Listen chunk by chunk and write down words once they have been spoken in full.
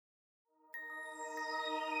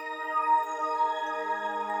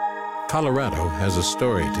Colorado has a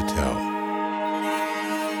story to tell.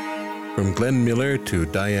 From Glenn Miller to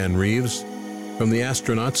Diane Reeves, from the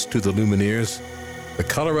astronauts to the Lumineers, the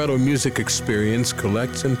Colorado Music Experience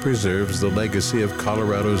collects and preserves the legacy of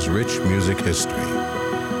Colorado's rich music history,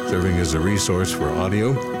 serving as a resource for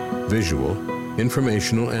audio, visual,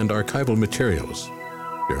 informational, and archival materials.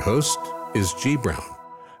 Your host is G. Brown.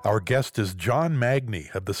 Our guest is John Magnie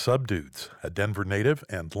of the Subdudes, a Denver native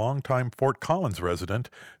and longtime Fort Collins resident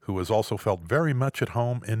who has also felt very much at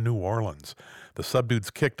home in New Orleans. The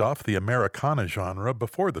Subdudes kicked off the Americana genre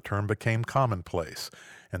before the term became commonplace,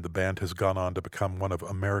 and the band has gone on to become one of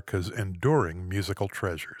America's enduring musical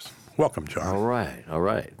treasures. Welcome, John. All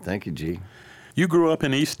right. Thank you, G. You grew up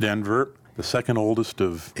in East Denver, the second oldest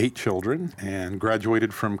of 8 children, and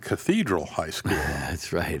graduated from Cathedral High School.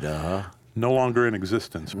 That's right, No longer in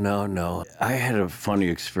existence. No. I had a funny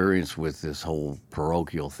experience with this whole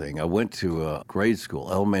parochial thing. I went to a grade school,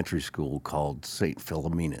 elementary school called St.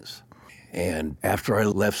 Philomena's. And after I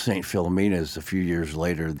left St. Philomena's, a few years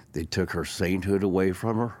later, they took her sainthood away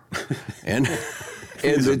from her. And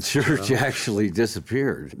the church actually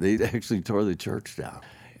disappeared. They actually tore the church down.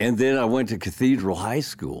 And then I went to Cathedral High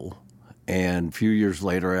School, and a few years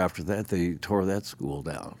later after that, they tore that school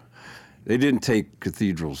down. They didn't take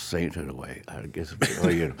Cathedral's sainthood away, I guess.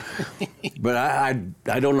 But I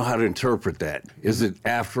don't know how to interpret that. Is it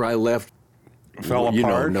after I left, fell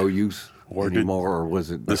apart? No use anymore, or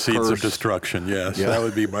was it the seeds of curse? Destruction? Yes, yeah. That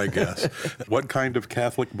would be my guess. What kind of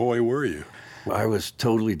Catholic boy were you? I was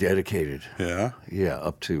totally dedicated. Yeah? Yeah,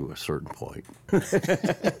 up to a certain point.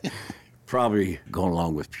 Probably going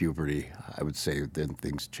along with puberty, I would say then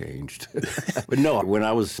things changed. But no, when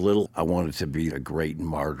I was little, I wanted to be a great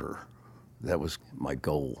martyr. That was my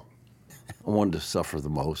goal. I wanted to suffer the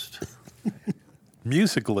most.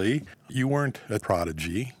 Musically, you weren't a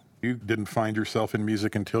prodigy. You didn't find yourself in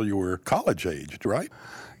music until you were college-aged, right?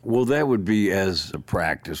 Well, that would be as a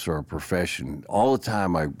practice or a profession. All the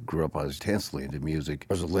time I grew up, I was intensely into music.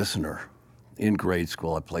 I was a listener. In grade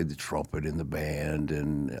school, I played the trumpet in the band,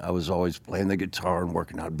 and I was always playing the guitar and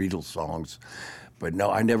working on Beatles songs. But no,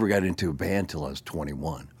 I never got into a band till I was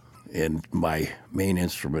 21. And my main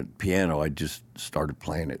instrument, piano, I just started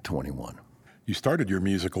playing at 21. You started your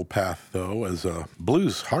musical path, though, as a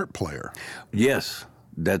blues harp player. Yes,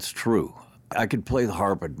 that's true. I could play the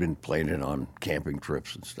harp. I'd been playing it on camping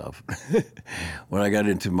trips and stuff. When I got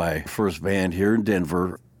into my first band here in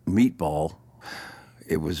Denver, Meatball,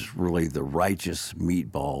 it was really the Righteous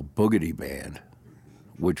Meatball Boogity Band,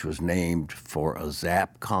 which was named for a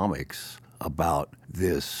Zap comics about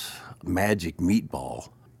this magic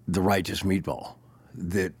meatball, the Righteous Meatball,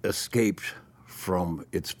 that escaped from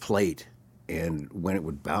its plate, and when it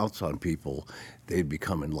would bounce on people, they'd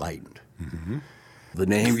become enlightened. Mm-hmm. The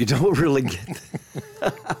name, you don't really get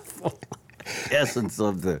the essence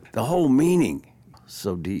of the whole meaning,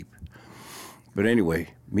 so deep. But anyway,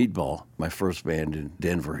 Meatball, my first band in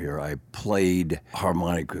Denver here, I played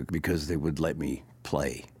harmonica because they would let me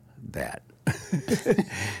play that.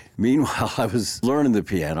 Meanwhile, I was learning the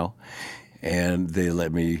piano, and they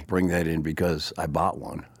let me bring that in because I bought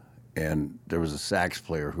one. And there was a sax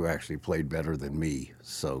player who actually played better than me,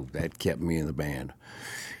 so that kept me in the band.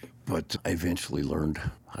 But I eventually learned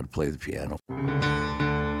how to play the piano.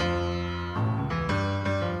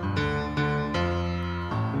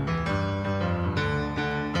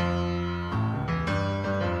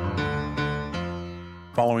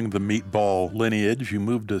 Following the Meatball lineage, you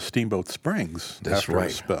moved to Steamboat Springs after a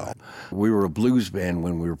spell. We were a blues band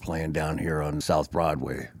when we were playing down here on South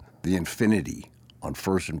Broadway, the Infinity on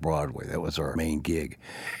First and Broadway. That was our main gig.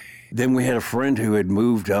 Then we had a friend who had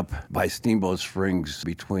moved up by Steamboat Springs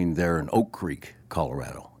between there and Oak Creek,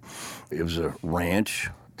 Colorado. It was a ranch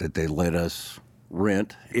that they let us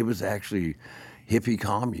rent. It was actually hippie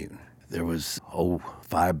commune. There was,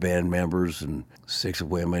 5 band members and 6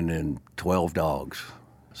 women and 12 dogs.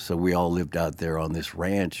 So we all lived out there on this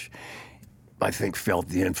ranch. I think felt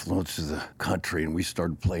the influence of the country, and we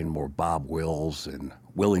started playing more Bob Wills and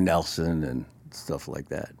Willie Nelson and stuff like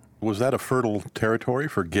that. Was that a fertile territory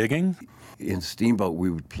for gigging? In Steamboat, we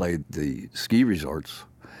would play the ski resorts.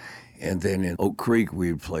 And then in Oak Creek,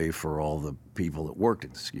 we would play for all the people that worked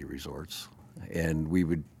at the ski resorts. And we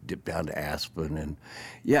would dip down to Aspen. And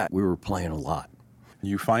yeah, we were playing a lot.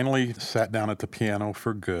 You finally sat down at the piano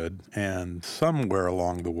for good, and somewhere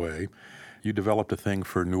along the way, you developed a thing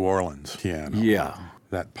for New Orleans piano. Yeah.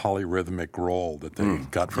 That polyrhythmic roll that they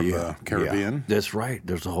got from the Caribbean. Yeah. That's right.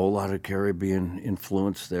 There's a whole lot of Caribbean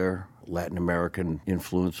influence there, Latin American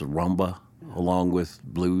influence, rumba. along with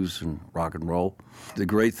blues and rock and roll. The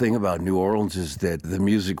great thing about New Orleans is that the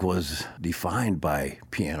music was defined by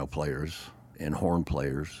piano players and horn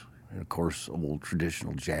players, and of course, old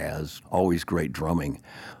traditional jazz, always great drumming.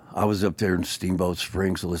 I was up there in Steamboat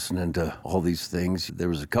Springs listening to all these things. There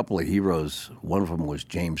was a couple of heroes. One of them was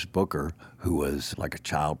James Booker, who was like a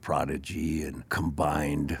child prodigy and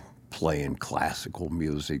combined playing classical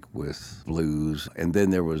music with blues. And then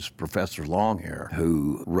there was Professor Longhair,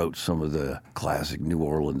 who wrote some of the classic New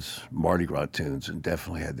Orleans Mardi Gras tunes and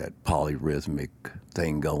definitely had that polyrhythmic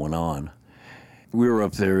thing going on. We were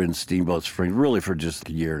up there in Steamboat Springs really for just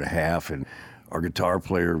a year and a half, and our guitar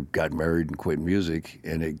player got married and quit music,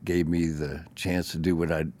 and it gave me the chance to do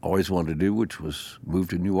what I'd always wanted to do, which was move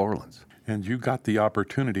to New Orleans. And you got the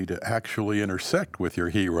opportunity to actually intersect with your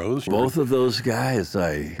heroes. Both of those guys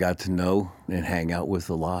I got to know and hang out with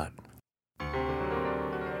a lot.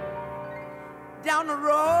 Down the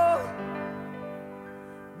road,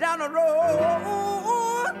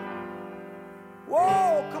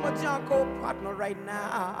 whoa, come a Junko partner right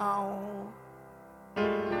now.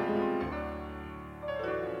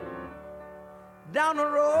 Down the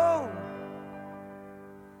road,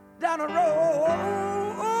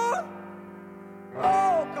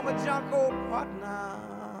 oh, come a Junko partner.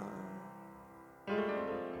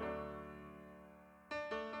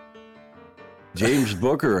 James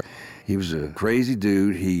Booker, he was a crazy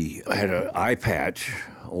dude. He had an eye patch,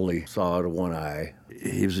 only saw out of one eye.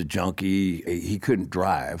 He was a junkie. He couldn't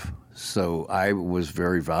drive, so I was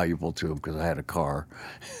very valuable to him because I had a car.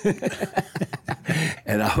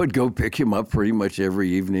 And I would go pick him up pretty much every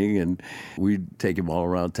evening, and we'd take him all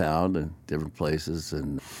around town and different places.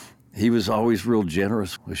 And he was always real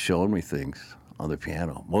generous with showing me things on the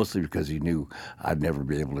piano, mostly because he knew I'd never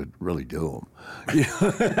be able to really do them.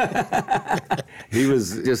 He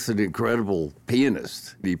was just an incredible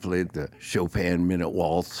pianist. He played the Chopin Minute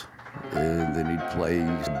Waltz, and then he'd play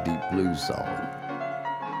some deep blues song.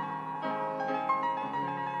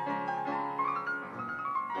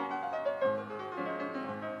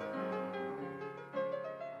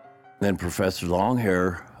 Then Professor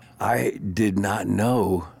Longhair, I did not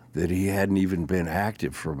know that he hadn't even been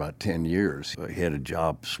active for about 10 years. He had a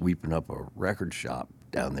job sweeping up a record shop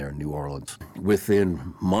down there in New Orleans.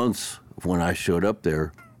 Within months of when I showed up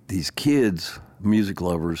there, these kids, music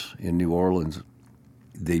lovers in New Orleans,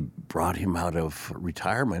 they brought him out of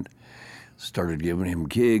retirement, started giving him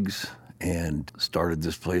gigs, and started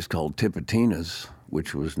this place called Tipitina's,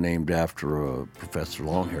 which was named after a Professor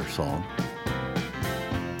Longhair song.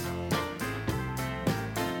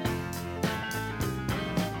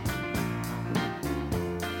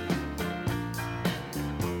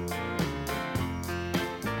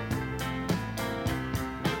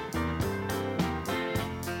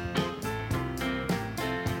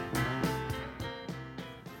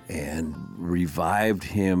 And revived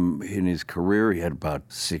him in his career. He had about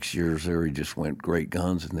 6 years there. He just went great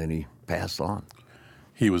guns, and then he passed on.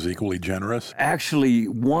 He was equally generous? Actually,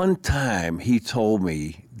 one time he told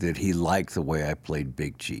me that he liked the way I played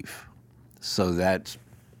Big Chief. So that's...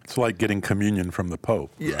 It's like getting communion from the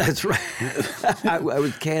Pope. Yeah, that's right. I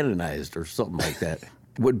was canonized or something like that.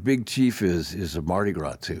 What Big Chief is a Mardi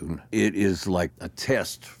Gras tune. It is like a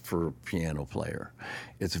test for a piano player.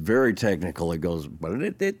 It's very technical. It goes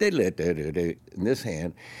in this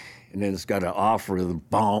hand, and then it's got an off rhythm,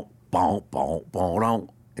 bonk, bonk, bonk, bonk,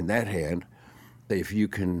 in that hand. If you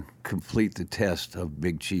can complete the test of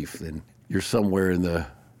Big Chief, then you're somewhere in the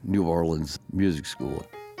New Orleans music school.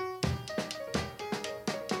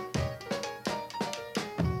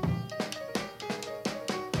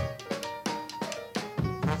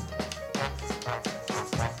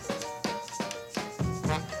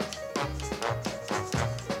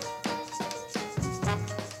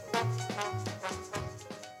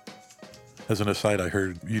 As an aside, I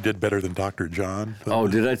heard you did better than Dr. John. Oh,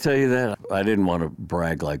 did I tell you that? I didn't want to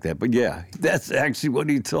brag like that, but yeah, that's actually what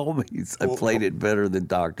he told me. I played it better than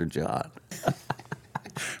Dr. John.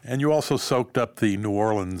 And you also soaked up the New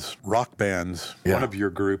Orleans rock bands. Yeah. One of your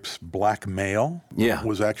groups, Black Male,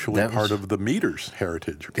 was actually part of the Meters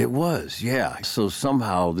heritage. It was, yeah. So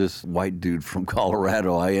somehow this white dude from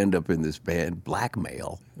Colorado, I end up in this band, Black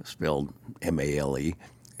Male, spelled M-A-L-E.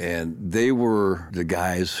 And they were the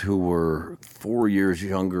guys who were 4 years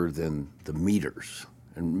younger than the Meters.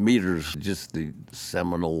 And Meters, just the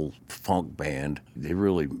seminal funk band. They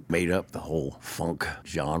really made up the whole funk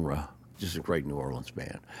genre. Just a great New Orleans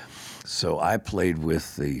band. So I played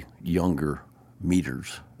with the younger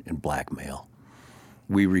Meters in Black Male.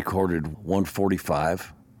 We recorded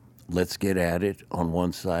 145, Let's Get At It on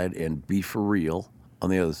one side and Be For Real on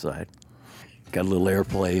the other side. Got a little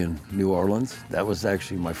airplay in New Orleans. That was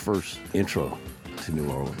actually my first intro to New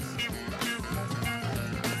Orleans.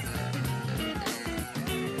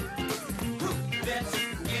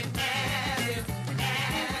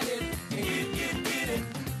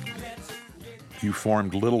 You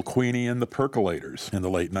formed Little Queenie and the Percolators in the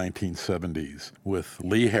late 1970s with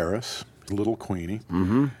Lee Harris, Little Queenie.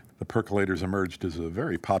 Mm-hmm. The Percolators emerged as a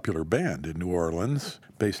very popular band in New Orleans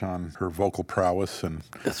based on her vocal prowess, and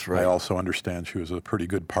that's right. I also understand she was a pretty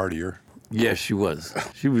good partier. Yes, she was.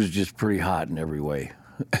 She was just pretty hot in every way.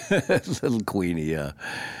 Little Queenie.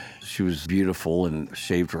 She was beautiful and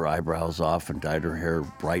shaved her eyebrows off and dyed her hair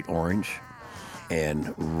bright orange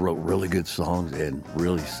and wrote really good songs and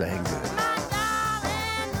really sang good.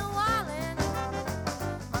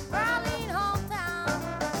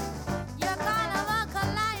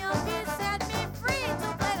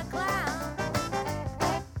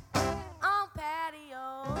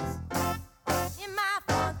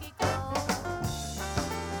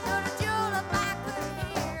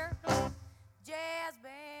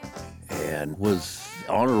 And was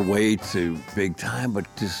on her way to big time, but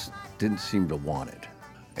just didn't seem to want it.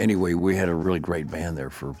 Anyway, we had a really great band there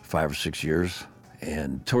for 5 or 6 years.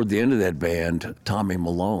 And toward the end of that band, Tommy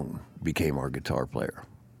Malone became our guitar player.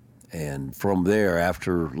 And from there,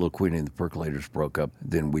 after Little Queenie and the Percolators broke up,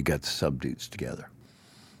 then we got the Subdudes together.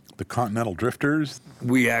 The Continental Drifters?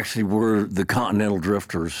 We actually were the Continental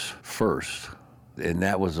Drifters first. And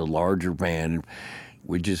that was a larger band.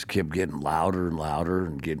 We just kept getting louder and louder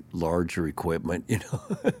and get larger equipment, you know.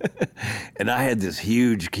 And I had this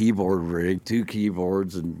huge keyboard rig, 2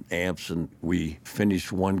 keyboards and amps, and we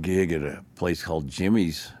finished one gig at a place called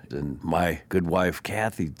Jimmy's. And my good wife,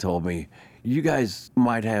 Kathy, told me, you guys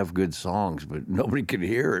might have good songs, but nobody could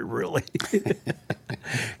hear it, really.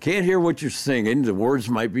 Can't hear what you're singing. The words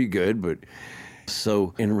might be good, but...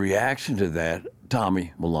 So in reaction to that,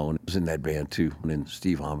 Tommy Malone was in that band, too, and then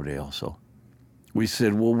Steve Amadei also. We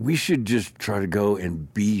said, well, we should just try to go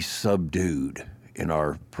and be subdued in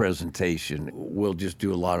our presentation. We'll just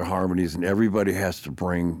do a lot of harmonies, and everybody has to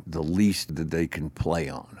bring the least that they can play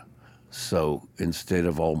on. So instead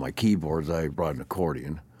of all my keyboards, I brought an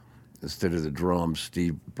accordion. Instead of the drums,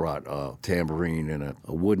 Steve brought a tambourine and a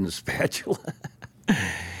wooden spatula.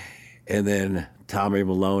 And then Tommy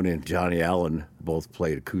Malone and Johnny Allen both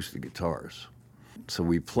played acoustic guitars. So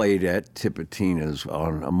we played at Tipitina's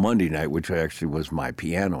on a Monday night, which actually was my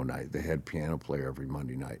piano night. They had piano player every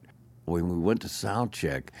Monday night. When we went to sound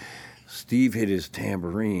check, Steve hit his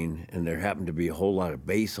tambourine, and there happened to be a whole lot of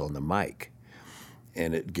bass on the mic.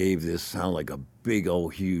 And it gave this sound like a big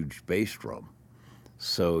old huge bass drum.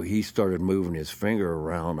 So he started moving his finger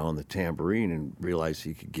around on the tambourine and realized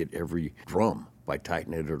he could get every drum by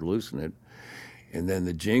tightening it or loosening it. And then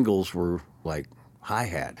the jingles were like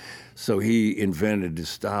hi-hat. So he invented this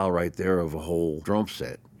style right there of a whole drum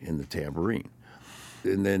set in the tambourine.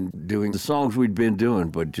 And then doing the songs we'd been doing,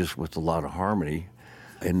 but just with a lot of harmony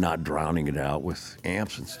and not drowning it out with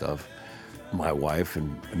amps and stuff. My wife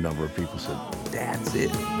and a number of people said, that's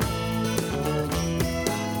it.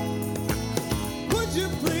 Would you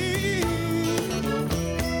please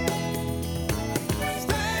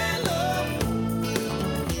stand up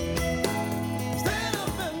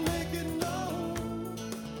and make it known?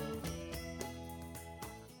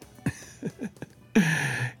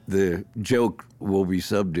 The joke, "We'll be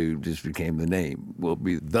Subdued," just became the name. We'll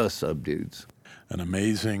be the Subdudes. An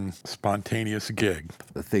amazing, spontaneous gig.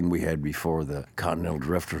 The thing we had before the Continental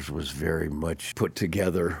Drifters was very much put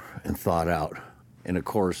together and thought out. And of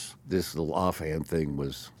course, this little offhand thing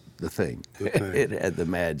was the thing. It had the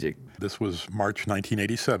magic. This was March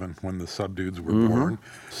 1987 when the Subdudes were born.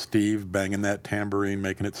 Steve banging that tambourine,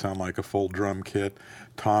 making it sound like a full drum kit.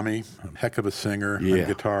 Tommy, a heck of a singer and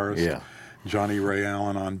guitarist. Yeah. Johnny Ray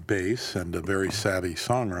Allen on bass and a very savvy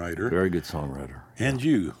songwriter. Very good songwriter. And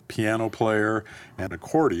you, piano player and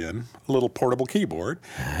accordion, a little portable keyboard.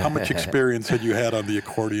 How much experience had you had on the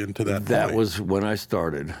accordion to that point? That was when I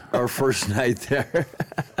started. Our first night there.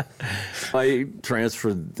 I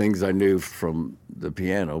transferred things I knew from the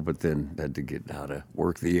piano, but then had to get how to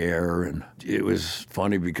work the air. And it was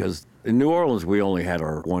funny because in New Orleans, we only had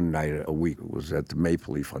our one night a week. It was at the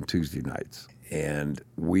Maple Leaf on Tuesday nights. And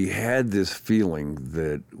we had this feeling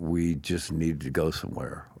that we just needed to go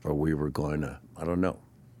somewhere, or we were going to, I don't know,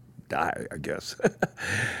 die, I guess.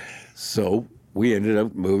 So we ended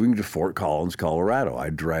up moving to Fort Collins, Colorado.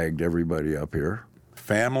 I dragged everybody up here.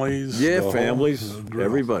 Families? Yeah, families,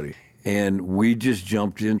 everybody. And we just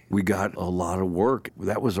jumped in. We got a lot of work.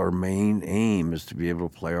 That was our main aim, is to be able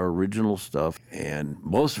to play our original stuff. And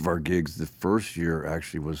most of our gigs the first year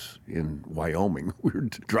actually was in Wyoming. We were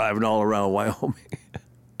driving all around Wyoming.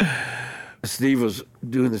 Steve was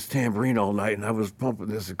doing this tambourine all night, and I was pumping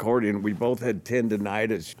this accordion. We both had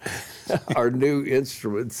tendinitis, our new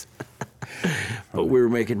instruments, but we were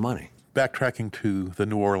making money. Backtracking to the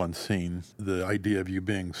New Orleans scene, the idea of you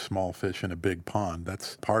being small fish in a big pond,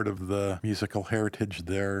 that's part of the musical heritage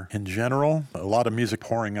there in general. A lot of music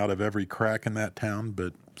pouring out of every crack in that town,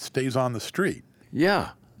 but stays on the street. Yeah,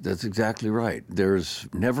 that's exactly right. There's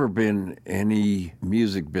never been any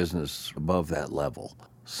music business above that level.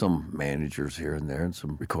 Some managers here and there and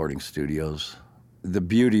some recording studios. The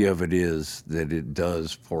beauty of it is that it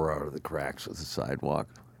does pour out of the cracks of the sidewalk,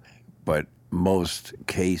 but most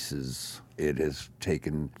cases, it is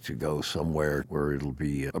taken to go somewhere where it'll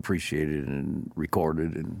be appreciated and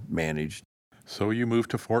recorded and managed. So you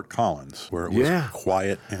moved to Fort Collins, where it was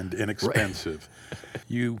quiet and inexpensive. Right.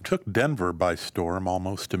 You took Denver by storm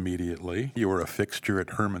almost immediately. You were a fixture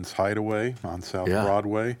at Herman's Hideaway on South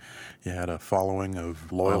Broadway. You had a following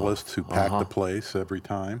of loyalists who packed the place every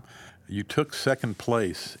time. You took second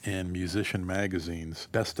place in Musician Magazine's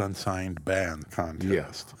Best Unsigned Band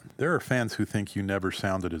contest. There are fans who think you never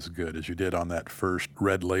sounded as good as you did on that first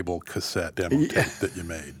Red Label cassette demo tape that you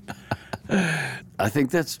made. I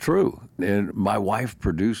think that's true. And my wife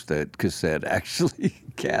produced that cassette, actually.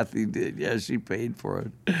 Kathy did. Yeah, she paid for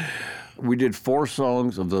it. We did 4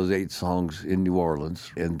 songs of those 8 songs in New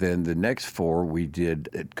Orleans. And then the next 4 we did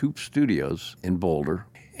at Coop Studios in Boulder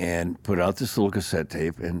and put out this little cassette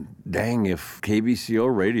tape. And dang, if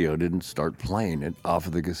KBCO radio didn't start playing it off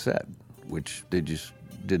of the cassette, which they just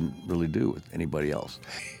didn't really do with anybody else.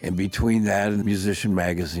 And between that and Musician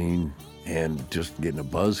Magazine and just getting a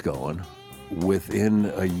buzz going,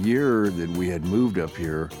 within a year that we had moved up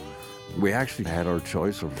here, we actually had our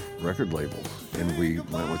choice of record labels, and we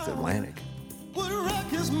went with Atlantic. Would wreck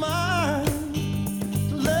his mind,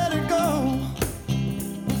 let it go,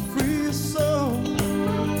 free his soul.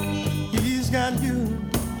 He's got you.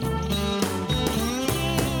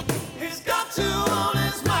 He's got you on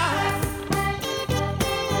his mind.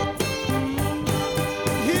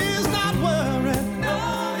 He's not worried.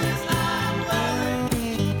 No, he's not worried.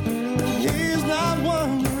 He's not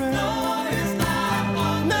wondering. No, he's not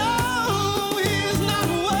wondering. No, he's not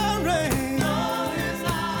worried. No, he's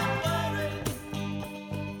not worried.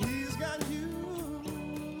 He's got you.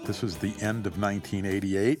 This was the end of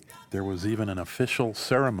 1988. There was even an official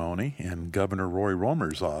ceremony in Governor Roy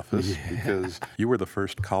Romer's office because you were the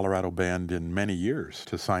first Colorado band in many years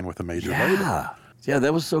to sign with a major label. Yeah,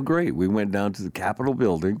 that was so great. We went down to the Capitol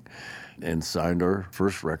building and signed our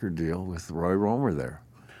first record deal with Roy Romer there.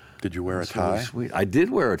 Did you wear a That's really tie? sweet. I did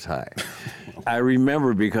wear a tie. I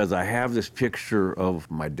remember because I have this picture of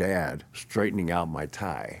my dad straightening out my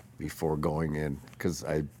tie before going in because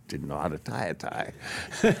I didn't know how to tie a tie.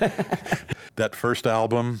 That first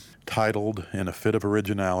album, titled in a fit of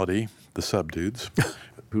originality, The Subdudes,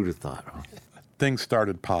 Who'd have thought? Huh? things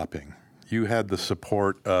started popping. You had the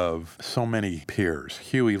support of so many peers,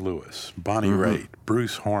 Huey Lewis, Bonnie Raitt,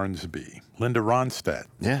 Bruce Hornsby, Linda Ronstadt,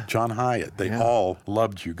 John Hyatt. They all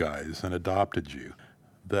loved you guys and adopted you.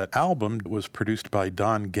 That album was produced by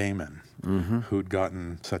Don Gaiman, who'd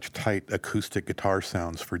gotten such tight acoustic guitar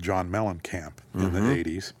sounds for John Mellencamp in the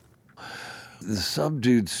 80s. The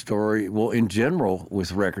Subdudes story, well, in general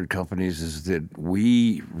with record companies, is that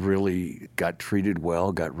we really got treated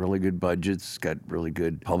well, got really good budgets, got really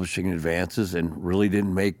good publishing advances, and really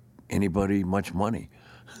didn't make anybody much money.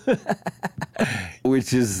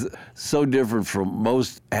 Which is so different from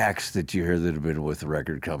most acts that you hear that have been with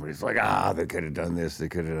record companies. Like, they could have done this, they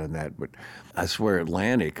could have done that. But I swear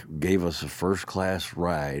Atlantic gave us a first-class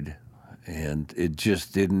ride, and it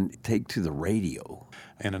just didn't take to the radio.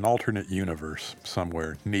 And An Alternate Universe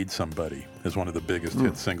Somewhere, Need Somebody, is one of the biggest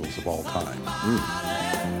hit singles of all time.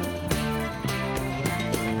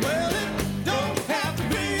 Well, it don't have to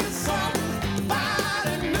be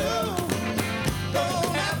somebody new.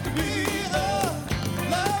 Don't have to be a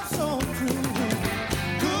love so true.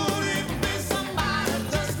 Could even be somebody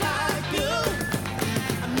just like you.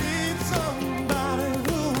 I need somebody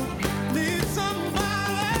who needs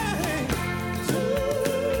somebody too.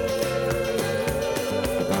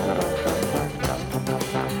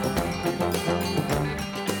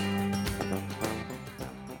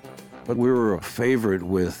 But we were a favorite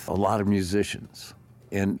with a lot of musicians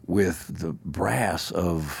and with the brass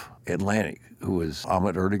of Atlantic, who was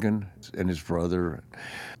Ahmet Ertegun and his brother.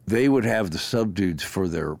 They would have the Subdudes for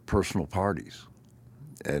their personal parties.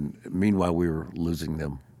 And meanwhile, we were losing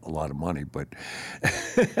them a lot of money, but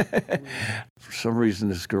for some reason,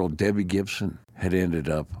 this girl, Debbie Gibson, had ended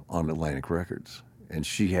up on Atlantic Records. And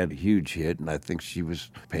she had a huge hit, and I think she was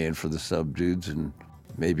paying for the Subdudes and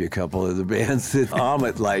maybe a couple of the bands that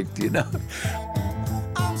Ahmet liked, you know.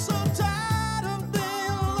 I'm so tired of being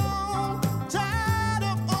alone, tired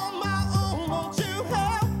of on my own. Won't you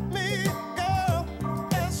help me, girl,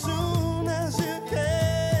 as soon as you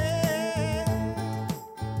can?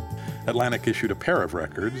 Atlantic issued a pair of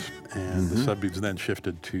records, and the Subdudes then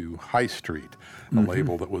shifted to High Street, a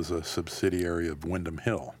label that was a subsidiary of Wyndham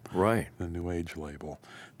Hill, Right. the New Age label.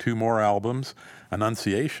 2 more albums.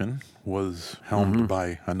 Annunciation was helmed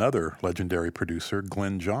by another legendary producer,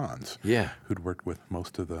 Glenn Johns, Yeah. who'd worked with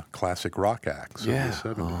most of the classic rock acts Yeah, of the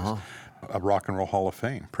 70s. A Rock and Roll Hall of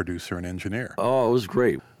Fame producer and engineer. Oh, it was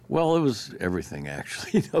great. Well, it was everything,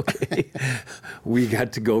 actually. Okay. We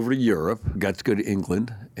got to go over to Europe, got to go to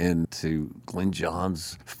England and to Glenn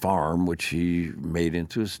Johns' farm, which he made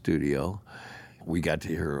into a studio. We got to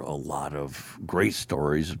hear a lot of great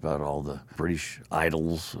stories about all the British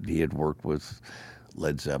idols he had worked with,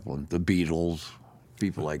 Led Zeppelin, the Beatles,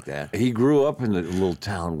 people like that. He grew up in a little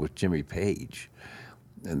town with Jimmy Page,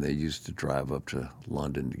 and they used to drive up to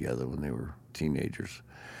London together when they were teenagers.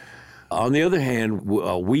 On the other hand,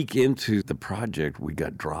 a week into the project, we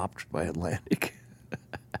got dropped by Atlantic.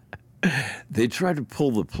 They tried to pull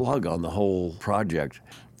the plug on the whole project,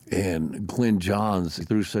 and Glenn Johns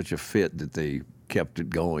threw such a fit that they kept it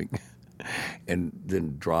going and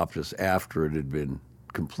then dropped us after it had been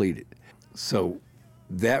completed. So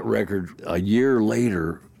that record, a year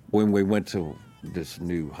later, when we went to this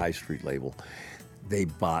new High Street label, they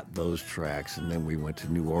bought those tracks, and then we went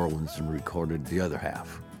to New Orleans and recorded the other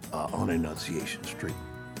half on Annunciation Street.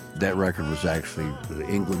 That record was actually the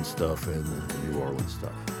England stuff and the New Orleans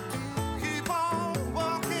stuff. Keep on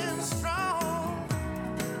walking strong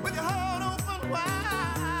with your heart open wide.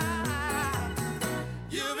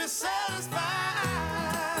 You'll be satisfied.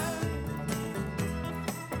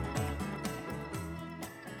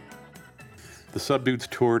 The Subdudes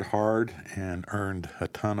toured hard and earned a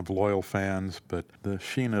ton of loyal fans, but the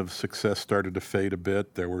sheen of success started to fade a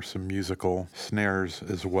bit. There were some musical snares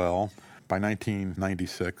as well. By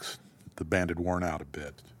 1996, the band had worn out a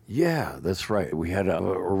bit. Yeah, that's right. We had an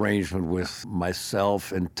arrangement with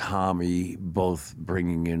myself and Tommy, both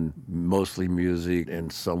bringing in mostly music and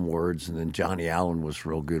some words, and then Johnny Allen was a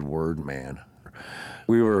real good word man.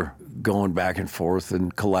 We were going back and forth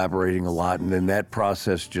and collaborating a lot, and then that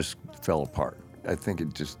process just fell apart. I think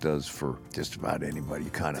it just does for just about anybody. You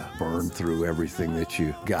kind of burn through everything that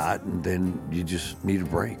you got, and then you just need a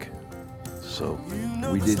break. So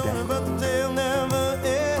we did that. But the tale never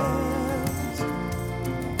ends.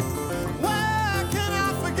 Why can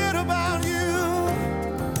I forget about you?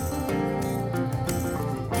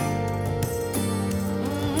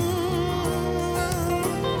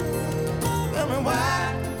 Tell me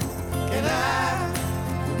why can I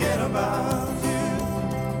forget about you?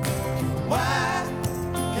 Why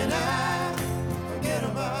can I forget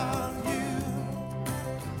about you?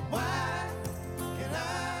 Why can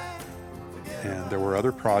I forget? And there were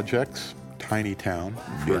other projects, Tiny Town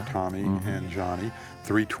for Tommy and Johnny,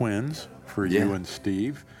 3 Twins for you Yeah. and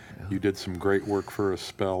Steve. You did some great work for a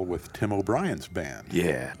spell with Tim O'Brien's band.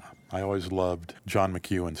 Yeah. I always loved John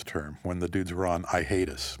McEwen's term when the dudes were on I Hate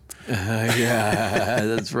Us. Yeah,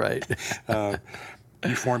 that's right.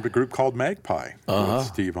 You formed a group called Magpie with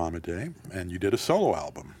Steve Amadei, and you did a solo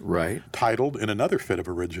album Right. titled, in another fit of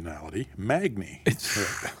originality, Magnie.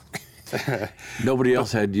 Nobody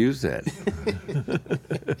else had used that.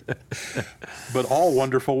 But all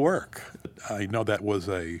wonderful work. I know that was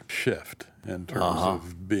a shift in terms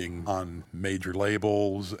of being on major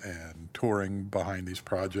labels and touring behind these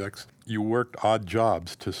projects. You worked odd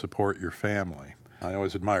jobs to support your family. I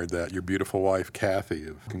always admired that. Your beautiful wife, Kathy,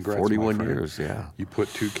 of congrats, 41 my friend. years, yeah. You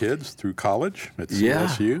put 2 kids through college at Yeah.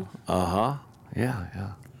 CSU.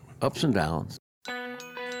 Yeah. Ups and downs.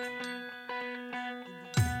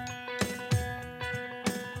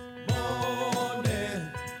 Morning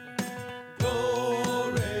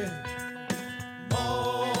glory,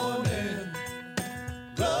 morning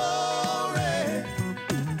glory.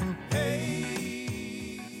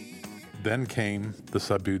 Hey. Then came the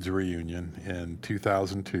Subdudes reunion in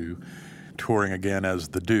 2002, touring again as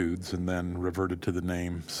the Dudes, and then reverted to the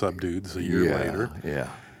name Subdudes a year later. Yeah.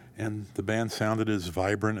 And the band sounded as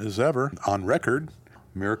vibrant as ever. On record,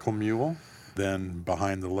 Miracle Mule, then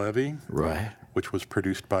Behind the Levee, Right. which was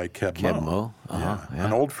produced by Keb Keb Mo. Mo. Yeah.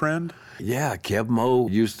 An old friend. Yeah, Keb Mo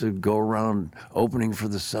used to go around opening for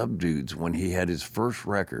the Subdudes when he had his first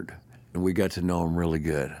record, and we got to know him really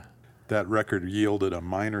good. That record yielded a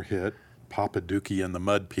minor hit, Papa Dookie and the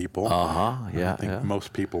Mud People. Yeah, I think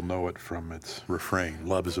most people know it from its refrain,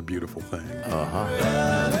 Love is a Beautiful Thing.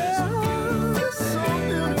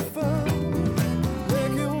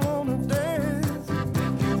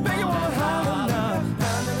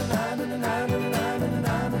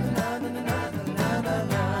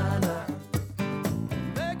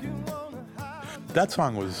 That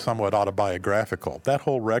song was somewhat autobiographical. That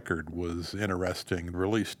whole record was interesting,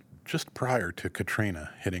 released just prior to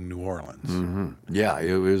Katrina hitting New Orleans. Yeah,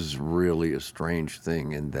 it was really a strange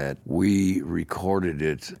thing in that we recorded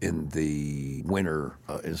it in the winter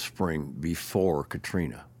and spring before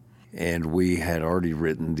Katrina. And we had already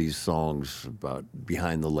written these songs about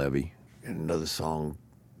Behind the Levee, and another song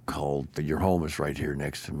called Your Home Is Right Here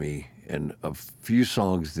Next to Me, and a few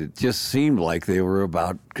songs that just seemed like they were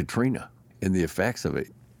about Katrina and the effects of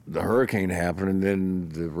it. The hurricane happened, and then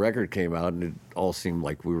the record came out, and it all seemed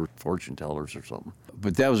like we were fortune tellers or something.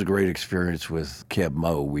 But that was a great experience with Keb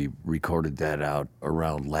Mo. We recorded that out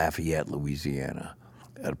around Lafayette, Louisiana,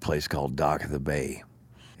 at a place called Dock of the Bay.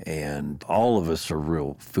 And all of us are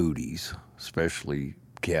real foodies, especially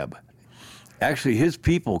Keb. Actually, his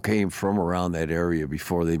people came from around that area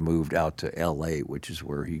before they moved out to L.A., which is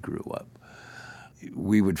where he grew up.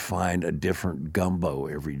 We would find a different gumbo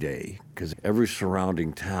every day because every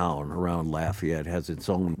surrounding town around Lafayette has its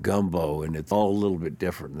own gumbo, and it's all a little bit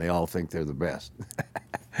different. They all think they're the best.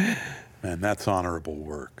 And that's honorable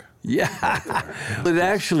work. Yeah. It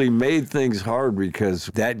actually made things hard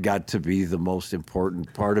because that got to be the most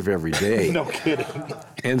important part of every day. No kidding.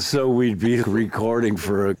 And so we'd be recording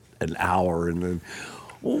for an hour, and then,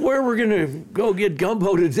 well, where we're going to go get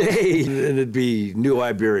gumbo today? And it'd be New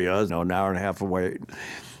Iberia, an hour and a half away.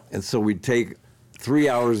 And so we'd take 3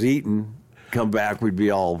 hours eating, come back, we'd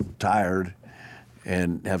be all tired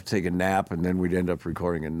and have to take a nap, and then we'd end up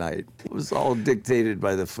recording at night. It was all dictated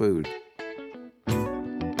by the food.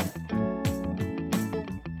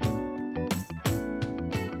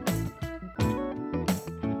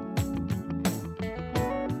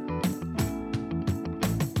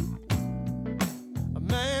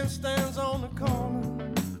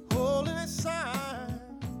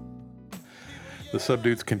 The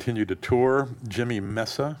Subdudes continued to tour. Jimmy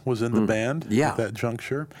Mesa was in the band at that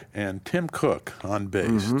juncture. And Tim Cook on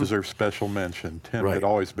bass deserves special mention. Tim had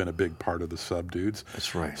always been a big part of the Subdudes.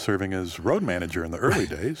 That's right. Serving as road manager in the early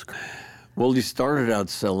days. Well, he started out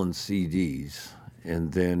selling CDs,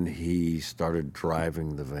 and then he started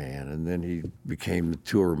driving the van, and then he became the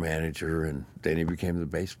tour manager, and then he became the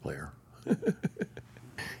bass player.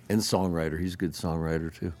 And songwriter. He's a good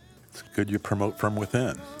songwriter, too. It's good you promote from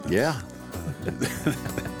within. Yeah. In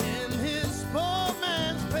his poor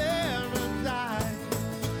man's paradise,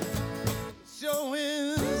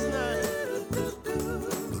 showing his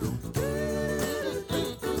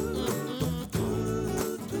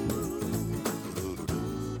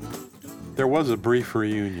There was a brief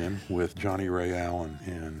reunion with Johnny Ray Allen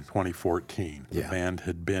in 2014. The band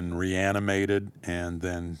had been reanimated, and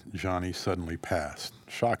then Johnny suddenly passed.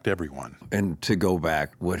 Shocked everyone. And to go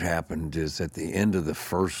back, what happened is at the end of the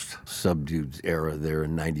first Subdudes era there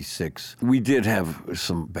in 96, we did have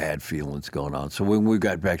some bad feelings going on. So when we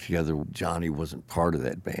got back together, Johnny wasn't part of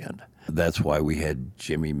that band. That's why we had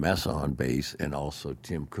Jimmy Mesa on bass and also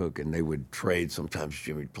Tim Cook, and they would trade. Sometimes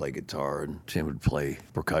Jimmy would play guitar and Tim would play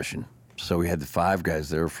percussion. So we had the five guys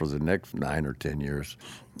there for the next 9 or 10 years.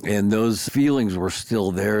 And those feelings were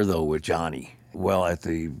still there, though, with Johnny. Well, at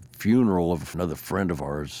the funeral of another friend of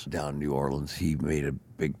ours down in New Orleans, he made a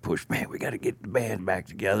big push. Man, we got to get the band back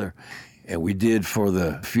together. And we did for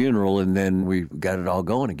the funeral, and then we got it all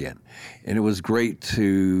going again. And it was great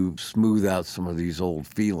to smooth out some of these old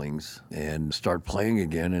feelings and start playing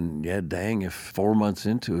again. And yeah, dang, if 4 months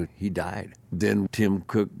into it, he died. Then Tim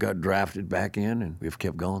Cook got drafted back in, and we've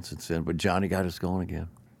kept going since then. But Johnny got us going again.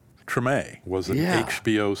 Treme was an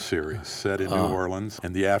HBO series set in New Orleans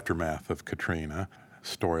in the aftermath of Katrina.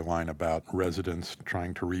 Storyline about residents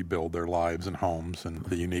trying to rebuild their lives and homes and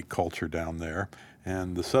the unique culture down there.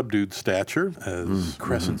 And the Subdued stature as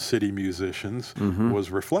Crescent City musicians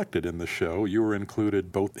was reflected in the show. You were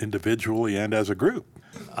included both individually and as a group.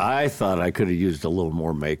 I thought I could have used a little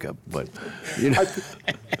more makeup, but, you know.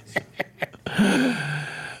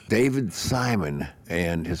 David Simon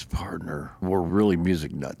and his partner were really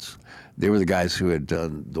music nuts. They were the guys who had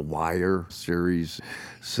done the Wire series.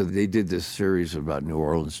 So they did this series about New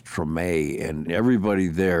Orleans, Treme, and everybody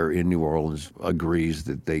there in New Orleans agrees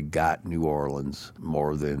that they got New Orleans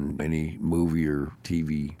more than any movie or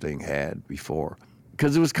TV thing had before.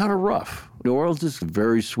 because it was kind of rough. New Orleans is a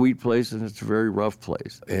very sweet place, and it's a very rough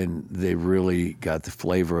place. And they really got the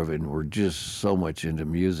flavor of it and were just so much into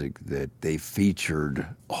music that they featured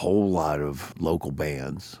a whole lot of local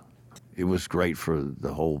bands. It was great for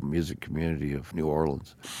the whole music community of New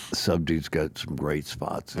Orleans. Subdudes got some great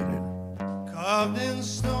spots in it. Carved in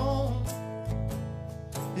stone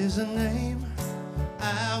is a name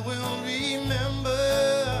I will remember.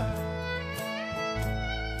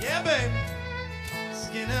 Yeah, baby,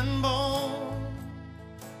 skin and bone.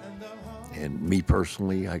 And me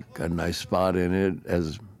personally, I got a nice spot in it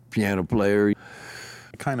as a piano player. It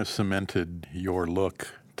kind of cemented your look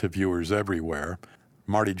to viewers everywhere.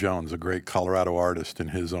 Marty Jones, a great Colorado artist in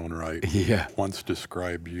his own right, once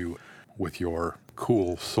described you with your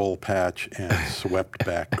cool soul patch and swept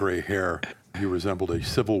back gray hair. You resembled a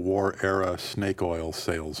Civil War era snake oil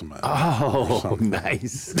salesman. Oh,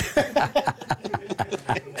 nice.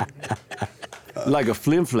 Like a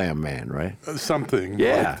flim-flam man, right? Something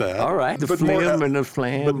like that. All right. The flim and the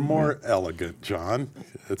flam. But more elegant, John.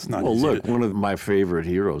 It's not Well, easy look, to... one of my favorite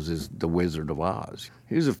heroes is the Wizard of Oz.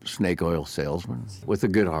 He was a snake oil salesman with a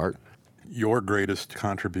good heart. Your greatest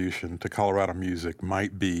contribution to Colorado music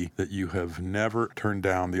might be that you have never turned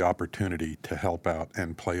down the opportunity to help out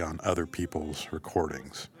and play on other people's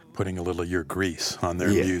recordings, putting a little of your grease on their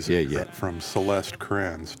music. From Celeste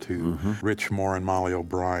Krenz to Rich Moore and Molly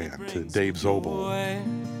O'Brien to Dave Zobel. Boy,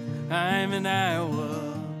 I'm an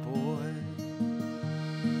Iowa boy.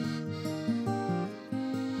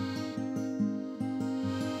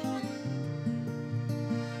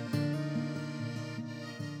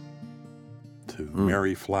 To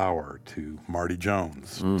Mary Flower, to Marty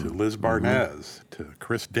Jones, to Liz Barnez, to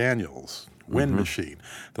Chris Daniels, Wind Machine.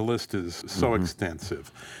 The list is so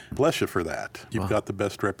extensive. Bless you for that. You've got the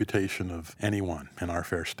best reputation of anyone in our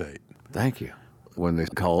fair state. Thank you. When they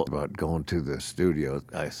call about going to the studio,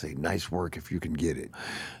 I say, nice work if you can get it.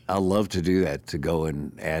 I love to do that, to go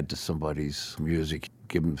and add to somebody's music,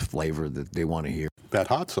 give them the flavor that they want to hear. That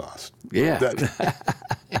hot sauce. Yeah.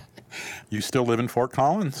 You still live in Fort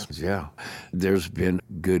Collins? Yeah. There's been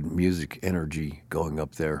good music energy going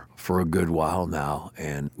up there for a good while now,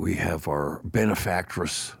 and we have our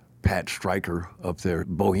benefactress, Pat Stryker, up there.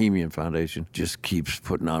 Bohemian Foundation just keeps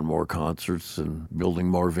putting on more concerts and building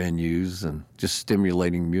more venues and just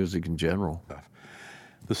stimulating music in general.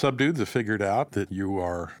 The Subdudes have figured out that you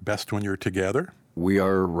are best when you're together. We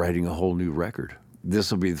are writing a whole new record. This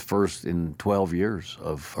will be the first in 12 years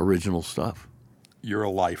of original stuff. You're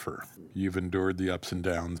a lifer. You've endured the ups and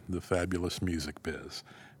downs, the fabulous music biz.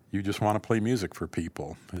 You just want to play music for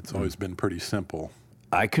people. It's always been pretty simple.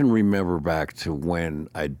 I can remember back to when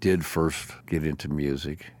I did first get into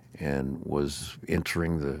music and was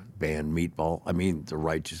entering the band the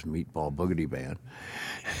Righteous Meatball Boogity Band.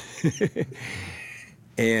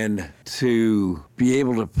 And to be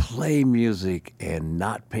able to play music and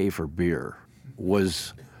not pay for beer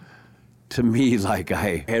was, to me, like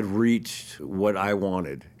I had reached what I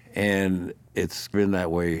wanted. And it's been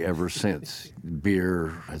that way ever since. Beer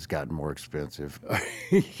has gotten more expensive.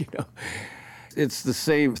 It's the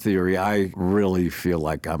same theory. I really feel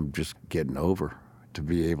like I'm just getting over to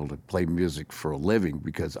be able to play music for a living,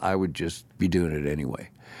 because I would just be doing it anyway.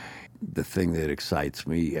 The thing that excites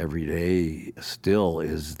me every day still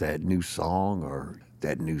is that new song or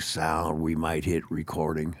that new sound we might hit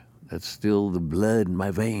recording. That's still the blood in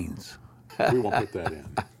my veins. We won't put that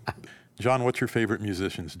in. John, what's your favorite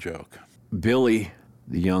musician's joke? Billy,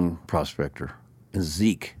 the young prospector, and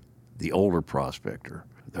Zeke, the older prospector,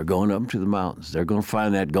 they're going up to the mountains. They're going to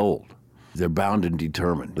find that gold. They're bound and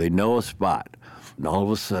determined. They know a spot. And all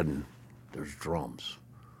of a sudden, there's drums.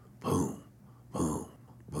 Boom, boom,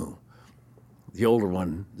 boom. The older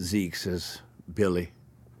one, Zeke, says, Billy,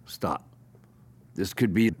 stop. This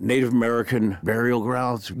could be Native American burial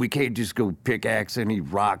grounds. We can't just go pickaxe any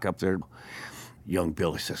rock up there. Young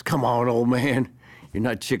Billy says, come on, old man. You're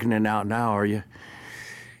not chickening out now, are you?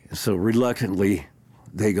 And so reluctantly,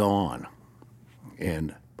 they go on.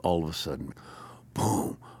 And all of a sudden,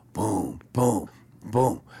 boom, boom, boom,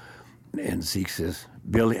 boom. And Zeke says,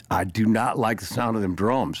 Billy, I do not like the sound of them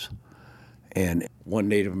drums. And one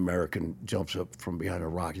Native American jumps up from behind a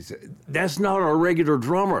rock. He said, that's not our regular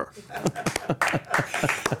drummer.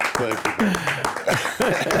 Thank you.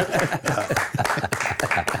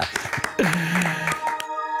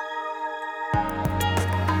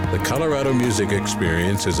 The Colorado Music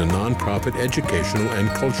Experience is a nonprofit educational and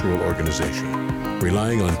cultural organization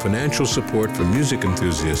relying on financial support from music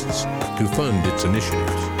enthusiasts to fund its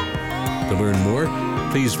initiatives. To learn more,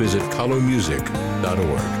 please visit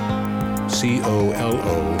colomusic.org.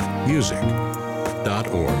 COLO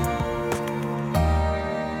music.org.